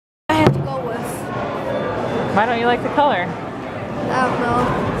Why don't you like the color? I don't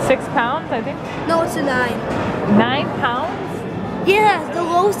know. 6 pounds, I think? No, it's a 9. 9 pounds? Yeah, the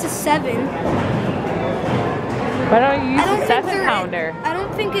lowest is 7. Why don't you use a 7 pounder? I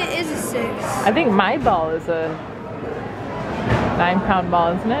don't think it is a 6. I think my ball is a 9-pound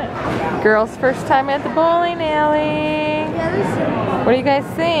ball, isn't it? Girls' first time at the bowling alley. Yeah, What do you guys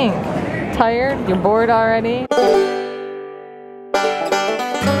think? Tired? You're bored already?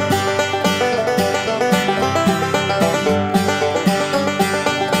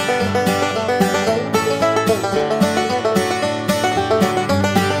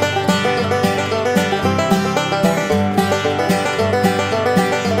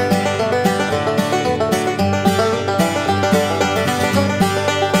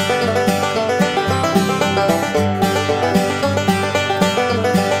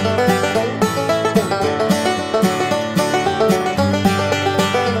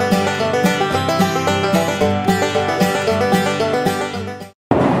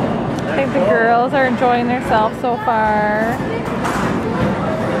 Are enjoying themselves so far.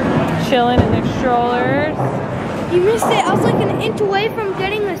 Chilling in their strollers. You missed it. I was like an inch away from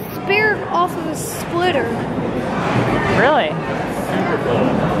getting a spare off of a splitter. Really?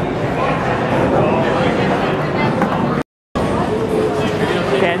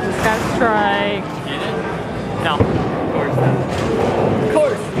 Dan just got a strike. No. Of course not. Of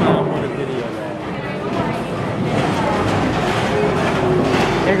course not. I want a video of that.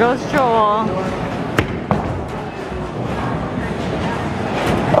 There goes Joel.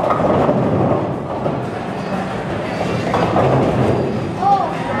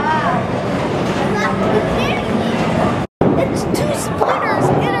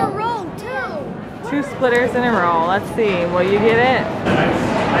 Splitters in a row. Let's see. Will you get it?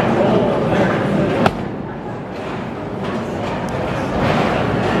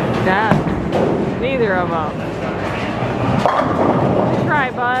 Yeah. Neither of them. Try,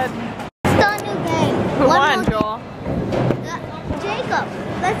 bud. Start a new game. Who won, Joel? Jacob.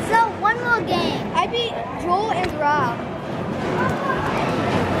 Let's start one more game. I beat Joel and Rob.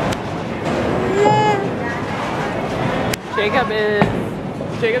 Jacob is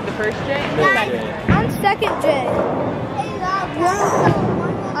the first J? The second. I'm second J.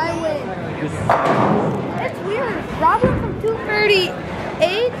 I win. It's weird. Rob went from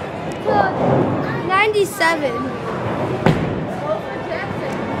 238 to 97.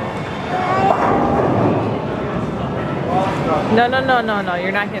 No.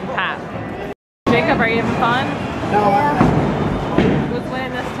 You're not getting tapped. Jacob, are you having fun? No. Yeah. Who's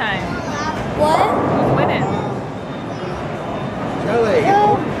winning this time? What? Who's winning? Really?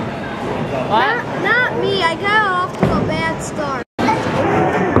 No. What? Not me. I got off to a bad start.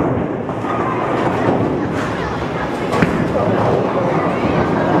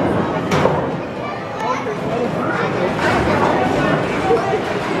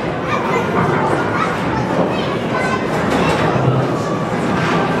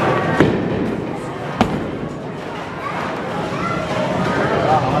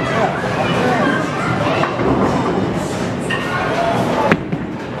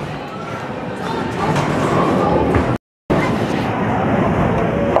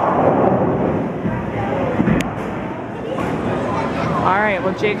 Alright,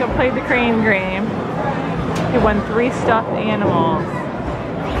 well Jacob played the crane game. He won 3 stuffed animals.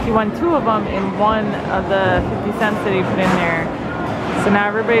 He won 2 of them in one of the 50 cents that he put in there. So now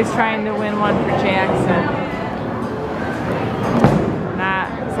everybody's trying to win one for Jackson. Not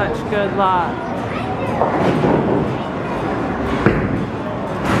such good luck.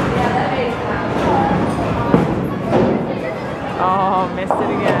 Oh, missed it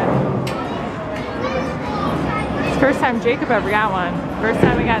again. First time Jacob ever got one. First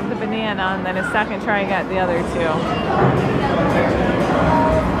time he got the banana, and then his second try he got the other 2.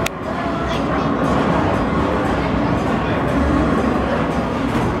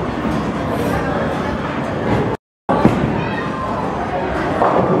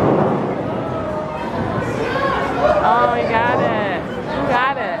 Oh, he got it. Who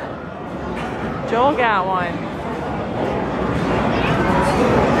got it? Joel got one.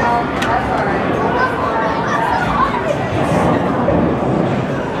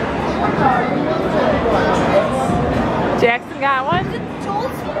 Jackson got one?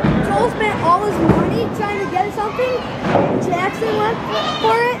 Joel spent all his money trying to get something. Jackson went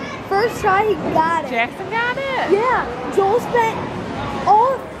for it. First try, he got it. Jackson got it? Yeah. Joel spent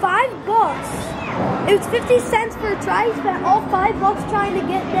all $5. It was 50 cents for a try. He spent all $5 trying to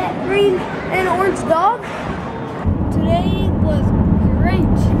get that green and orange dog. Today was great.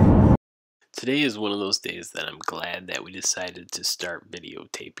 Today is one of those days that I'm glad that we decided to start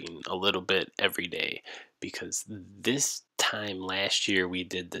videotaping a little bit every day, because this time last year we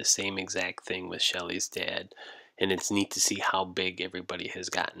did the same exact thing with Shelly's dad, and it's neat to see how big everybody has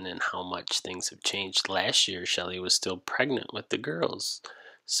gotten and how much things have changed. Last year Shelly was still pregnant with the girls,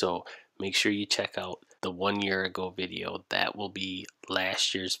 so make sure you check out the 1 year ago video. That will be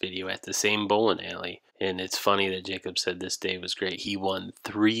last year's video at the same bowling alley. And it's funny that Jacob said this day was great. He won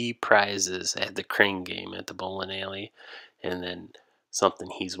 3 prizes at the crane game at the bowling alley, and then something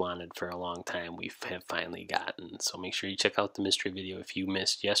he's wanted for a long time we have finally gotten. So make sure you check out the mystery video. If you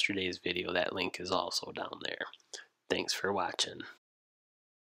missed yesterday's video, that link is also down there. Thanks for watching.